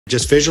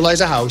Just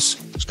visualize a house.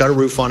 It's got a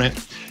roof on it.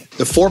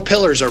 The 4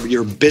 pillars are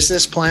your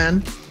business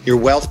plan, your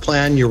wealth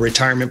plan, your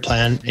retirement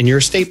plan, and your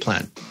estate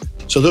plan.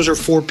 So those are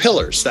 4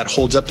 pillars that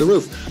holds up the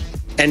roof.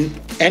 And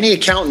any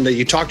accountant that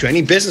you talk to,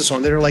 any business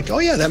owner, they're like, oh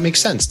yeah, that makes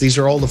sense. These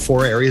are all the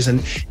 4 areas,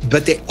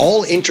 but they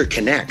all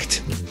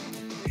interconnect.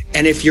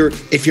 And if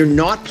you're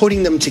not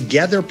putting them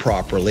together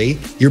properly,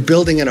 you're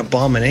building an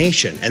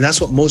abomination. And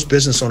that's what most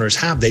business owners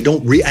have. They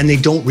don't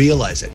realize it.